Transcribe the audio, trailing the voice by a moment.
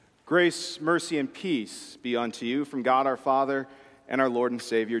Grace, mercy, and peace be unto you from God our Father and our Lord and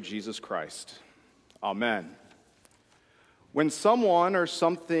Savior Jesus Christ. Amen. When someone or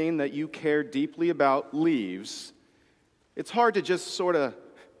something that you care deeply about leaves, it's hard to just sort of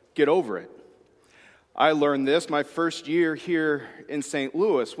get over it. I learned this my first year here in St.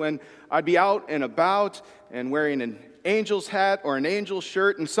 Louis when I'd be out and about and wearing an Angels hat or an Angels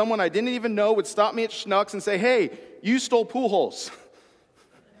shirt, and someone I didn't even know would stop me at Schnucks and say, "Hey, you stole Pujols."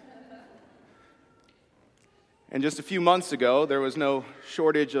 And just a few months ago, there was no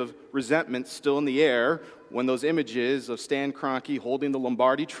shortage of resentment still in the air when those images of Stan Kroenke holding the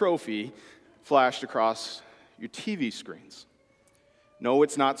Lombardi Trophy flashed across your TV screens. No,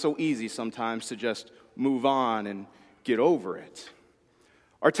 it's not so easy sometimes to just move on and get over it.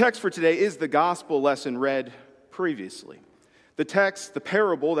 Our text for today is the gospel lesson read previously. The text, the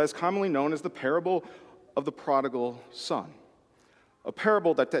parable that's commonly known as the parable of the prodigal son. A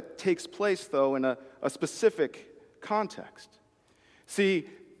parable that takes place, though, in a specific context. See,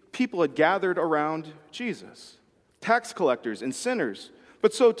 people had gathered around Jesus, tax collectors and sinners,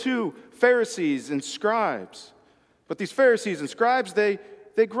 but so too Pharisees and scribes. But these Pharisees and scribes, they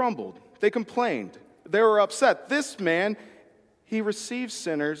grumbled, they complained, they were upset. This man, he receives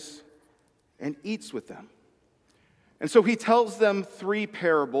sinners and eats with them. And so he tells them three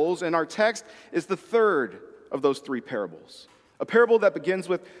parables, and our text is the third of those three parables. A parable that begins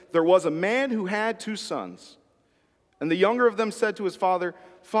with, "There was a man who had 2 sons. And the younger of them said to his father,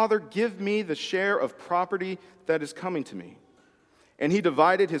 'Father, give me the share of property that is coming to me.' And he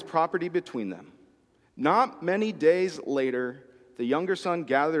divided his property between them. Not many days later, the younger son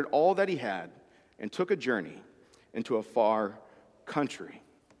gathered all that he had and took a journey into a far country."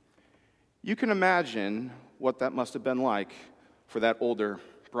 You can imagine what that must have been like for that older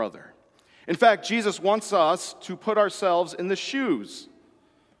brother. In fact, Jesus wants us to put ourselves in the shoes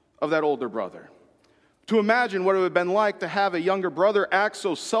of that older brother, to imagine what it would have been like to have a younger brother act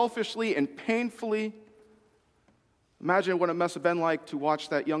so selfishly and painfully. Imagine what it must have been like to watch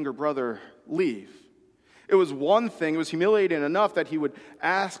that younger brother leave. It was one thing, it was humiliating enough that he would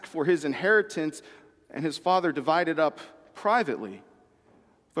ask for his inheritance and his father divided up privately.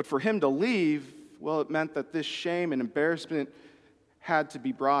 But for him to leave, well, it meant that this shame and embarrassment had to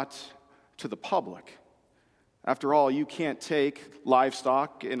be brought to the public. After all, you can't take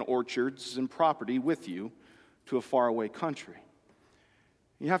livestock and orchards and property with you to a faraway country.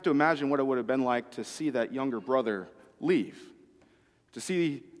 You have to imagine what it would have been like to see that younger brother leave, to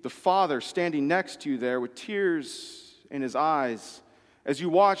see the father standing next to you there with tears in his eyes as you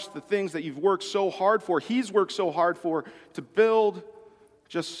watch the things that you've worked so hard for, he's worked so hard for, to build,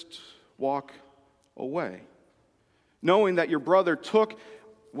 just walk away. Knowing that your brother took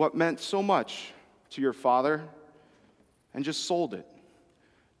what meant so much to your father and just sold it.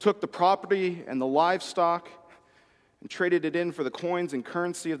 Took the property and the livestock and traded it in for the coins and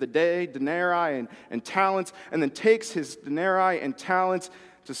currency of the day, denarii and talents, and then takes his denarii and talents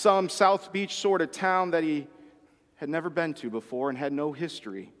to some South Beach sort of town that he had never been to before and had no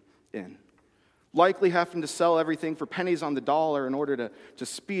history in. Likely having to sell everything for pennies on the dollar in order to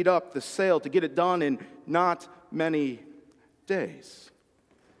speed up the sale, to get it done in not many days.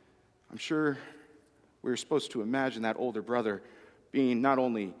 I'm sure we're supposed to imagine that older brother being not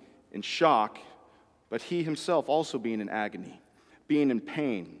only in shock, but he himself also being in agony, being in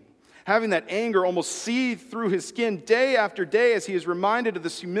pain, having that anger almost seethe through his skin day after day as he is reminded of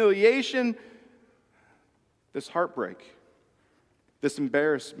this humiliation, this heartbreak, this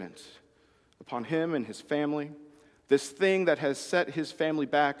embarrassment upon him and his family, this thing that has set his family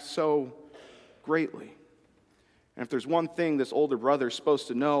back so greatly. And if there's one thing this older brother is supposed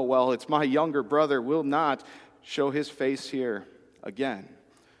to know, well, it's my younger brother will not show his face here again.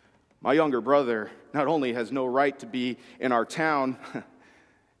 My younger brother not only has no right to be in our town,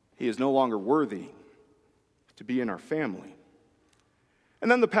 he is no longer worthy to be in our family. And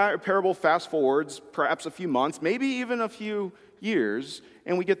then the parable fast forwards perhaps a few months, maybe even a few years,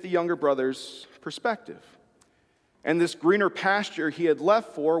 and we get the younger brother's perspective. And this greener pasture he had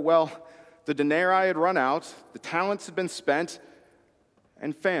left for, well, the denarii had run out, the talents had been spent,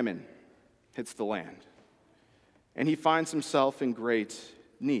 and famine hits the land. And he finds himself in great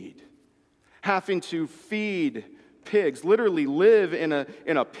need, having to feed pigs, literally live in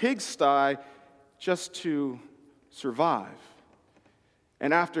a pigsty just to survive.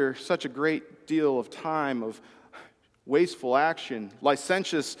 And after such a great deal of time of wasteful action,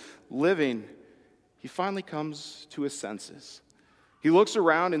 licentious living, he finally comes to his senses. He looks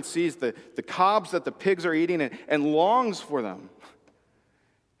around and sees the cobs that the pigs are eating and longs for them.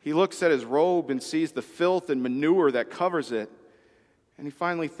 He looks at his robe and sees the filth and manure that covers it. And he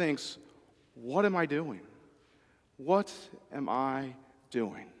finally thinks, what am I doing? What am I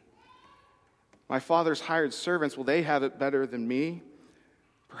doing? My father's hired servants, will they have it better than me?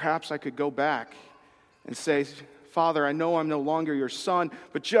 Perhaps I could go back and say, Father, I know I'm no longer your son,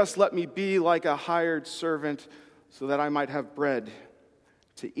 but just let me be like a hired servant so that I might have bread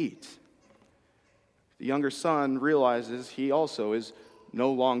to eat. The younger son realizes he also is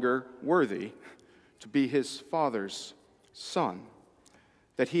no longer worthy to be his father's son,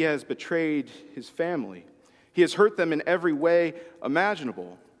 that he has betrayed his family. He has hurt them in every way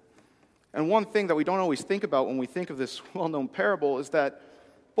imaginable. And one thing that we don't always think about when we think of this well-known parable is that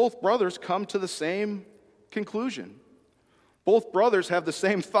both brothers come to the same conclusion. Both brothers have the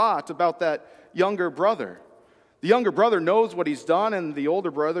same thought about that younger brother. The younger brother knows what he's done, and the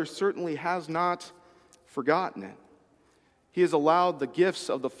older brother certainly has not forgotten it. He has allowed the gifts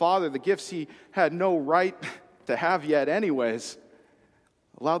of the Father, the gifts he had no right to have yet anyways,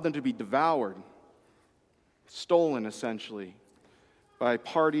 allowed them to be devoured, stolen essentially, by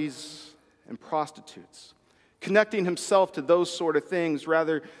parties and prostitutes, connecting himself to those sort of things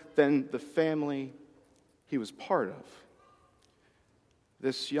rather than the family he was part of.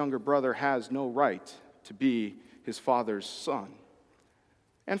 This younger brother has no right to be his father's son.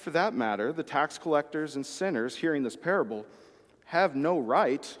 And for that matter, the tax collectors and sinners hearing this parable have no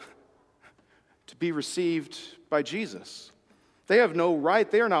right to be received by Jesus. They have no right.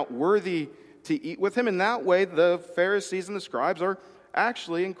 They are not worthy to eat with him. In that way, the Pharisees and the scribes are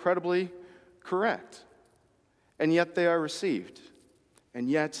actually incredibly correct. And yet they are received. And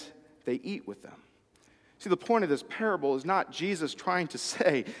yet they eat with them. See, the point of this parable is not Jesus trying to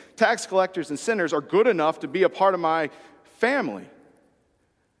say tax collectors and sinners are good enough to be a part of my family.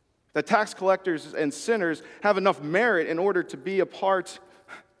 That tax collectors and sinners have enough merit in order to be a part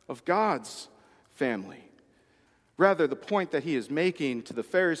of God's family. Rather, the point that he is making to the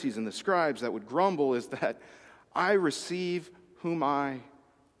Pharisees and the scribes that would grumble is that I receive whom I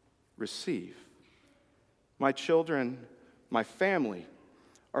receive. My children, my family,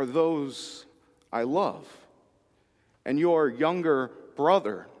 are those I love. And your younger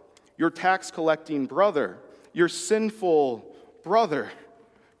brother, your tax-collecting brother, your sinful brother,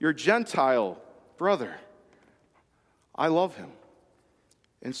 your Gentile brother, I love him.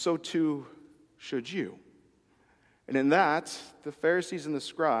 And so too should you. And in that, the Pharisees and the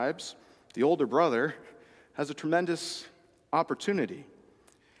scribes, the older brother, has a tremendous opportunity.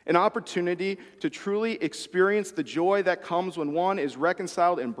 An opportunity to truly experience the joy that comes when one is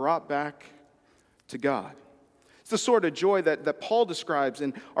reconciled and brought back to God. It's the sort of joy that Paul describes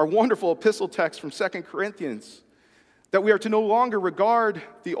in our wonderful epistle text from 2 Corinthians. That we are to no longer regard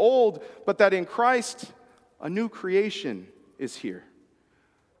the old, but that in Christ a new creation is here.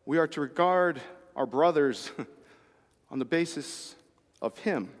 We are to regard our brothers on the basis of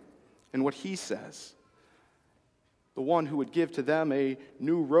him and what he says. The one who would give to them a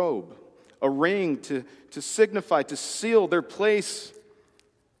new robe, a ring to signify, to seal their place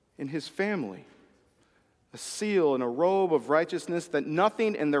in his family. A seal and a robe of righteousness that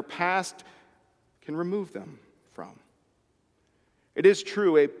nothing in their past can remove them from. It is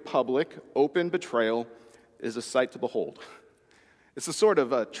true, a public, open betrayal is a sight to behold. It's a sort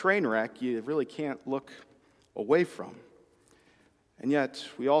of a train wreck you really can't look away from. And yet,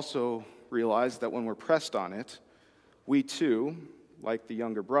 we also realize that when we're pressed on it, we too, like the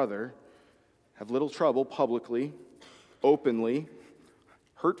younger brother, have little trouble publicly, openly,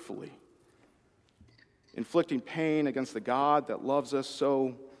 hurtfully, inflicting pain against the God that loves us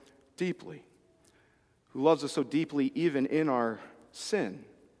so deeply, who loves us so deeply even in our sin.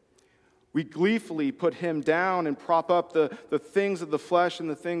 We gleefully put him down and prop up the things of the flesh and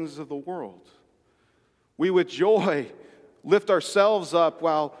the things of the world. We with joy lift ourselves up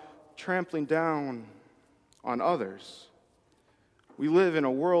while trampling down on others. We live in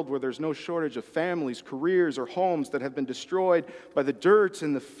a world where there's no shortage of families, careers, or homes that have been destroyed by the dirt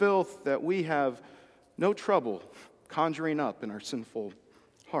and the filth that we have no trouble conjuring up in our sinful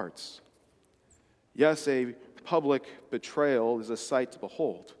hearts. Yes, a public betrayal is a sight to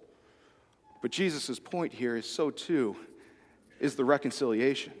behold. But Jesus' point here is so too is the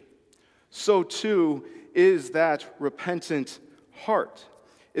reconciliation. So too is that repentant heart.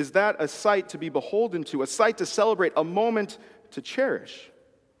 Is that a sight to be beholden to, a sight to celebrate, a moment to cherish?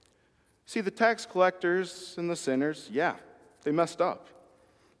 See, the tax collectors and the sinners, yeah, they messed up.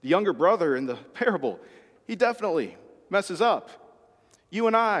 The younger brother in the parable, he definitely messes up. You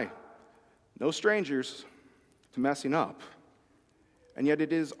and I, no strangers to messing up. And yet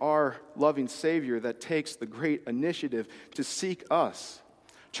it is our loving Savior that takes the great initiative to seek us,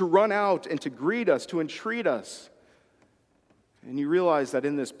 to run out and to greet us, to entreat us, And you realize that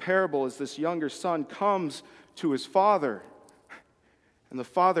in this parable, as this younger son comes to his father, and the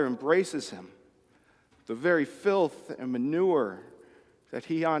father embraces him, the very filth and manure that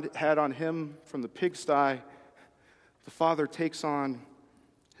he had on him from the pigsty, the father takes on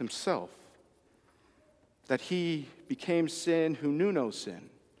himself. That he became sin who knew no sin,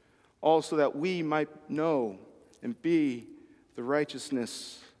 also that we might know and be the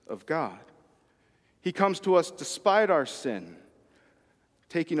righteousness of God. He comes to us despite our sin,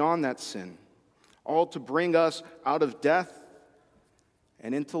 taking on that sin, all to bring us out of death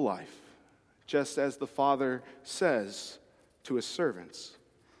and into life, just as the Father says to his servants.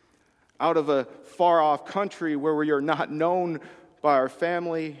 Out of a far-off country where we are not known by our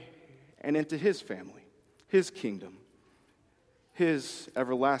family and into his family, his kingdom, his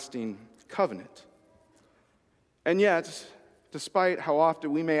everlasting covenant. And yet, despite how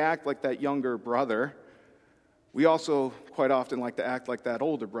often we may act like that younger brother, we also quite often like to act like that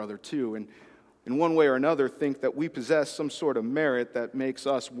older brother too, and in one way or another think that we possess some sort of merit that makes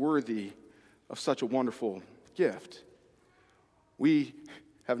us worthy of such a wonderful gift. We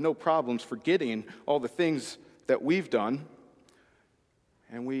have no problems forgetting all the things that we've done,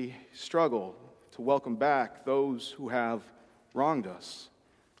 and we struggle to welcome back those who have wronged us,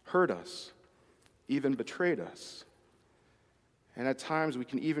 hurt us, even betrayed us. And at times we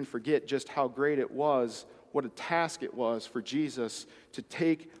can even forget just how great it was, what a task it was for Jesus to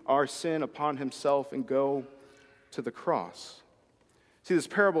take our sin upon himself and go to the cross. See, this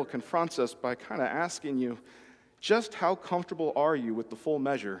parable confronts us by kind of asking you, just how comfortable are you with the full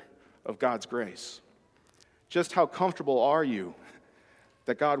measure of God's grace? Just how comfortable are you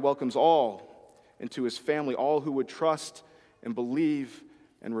that God welcomes all into his family, all who would trust and believe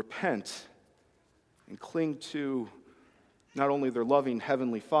and repent and cling to not only their loving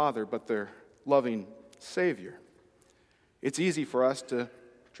Heavenly Father, but their loving Savior? It's easy for us to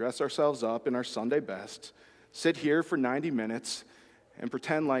dress ourselves up in our Sunday best, sit here for 90 minutes, and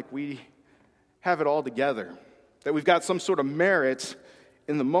pretend like we have it all together, that we've got some sort of merit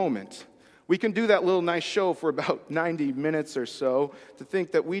in the moment. We can do that little nice show for about 90 minutes or so to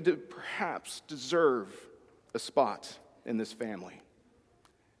think that we perhaps deserve a spot in this family,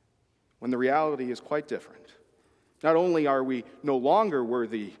 when the reality is quite different. Not only are we no longer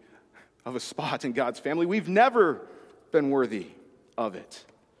worthy of a spot in God's family, we've never been worthy of it.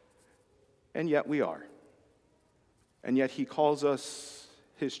 And yet we are. And yet he calls us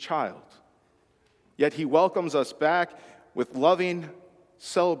his child. Yet he welcomes us back with loving,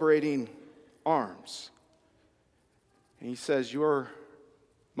 celebrating arms. And he says, "You're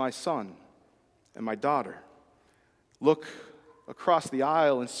my son and my daughter. Look across the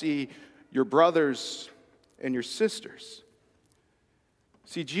aisle and see your brothers and your sisters."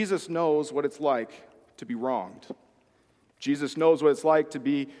 See, Jesus knows what it's like to be wronged. Jesus knows what it's like to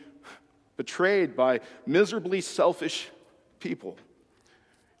be betrayed by miserably selfish people.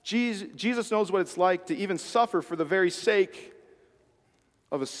 Jesus knows what it's like to even suffer for the very sake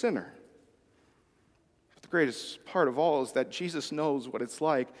of a sinner. But the greatest part of all is that Jesus knows what it's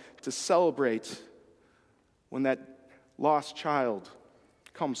like to celebrate when that lost child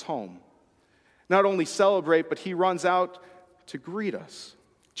comes home. Not only celebrate, but he runs out to greet us.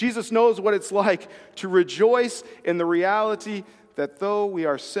 Jesus knows what it's like to rejoice in the reality that though we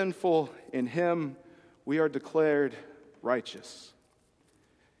are sinful in him, we are declared righteous.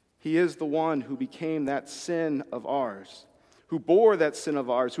 He is the one who became that sin of ours, who bore that sin of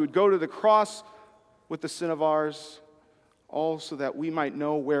ours, who would go to the cross with the sin of ours, all so that we might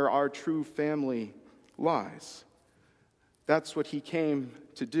know where our true family lies. That's what he came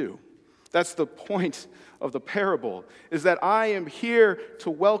to do. That's the point of the parable, is that I am here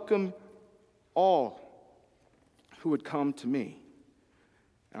to welcome all who would come to me.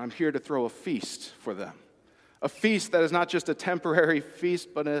 And I'm here to throw a feast for them. A feast that is not just a temporary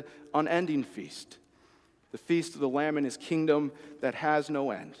feast, but an unending feast. The feast of the Lamb in his kingdom that has no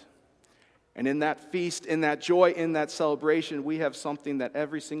end. And in that feast, in that joy, in that celebration, we have something that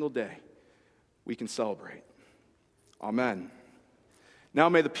every single day we can celebrate. Amen. Now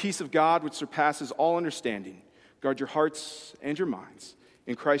may the peace of God, which surpasses all understanding, guard your hearts and your minds.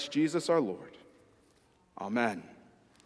 In Christ Jesus our Lord. Amen.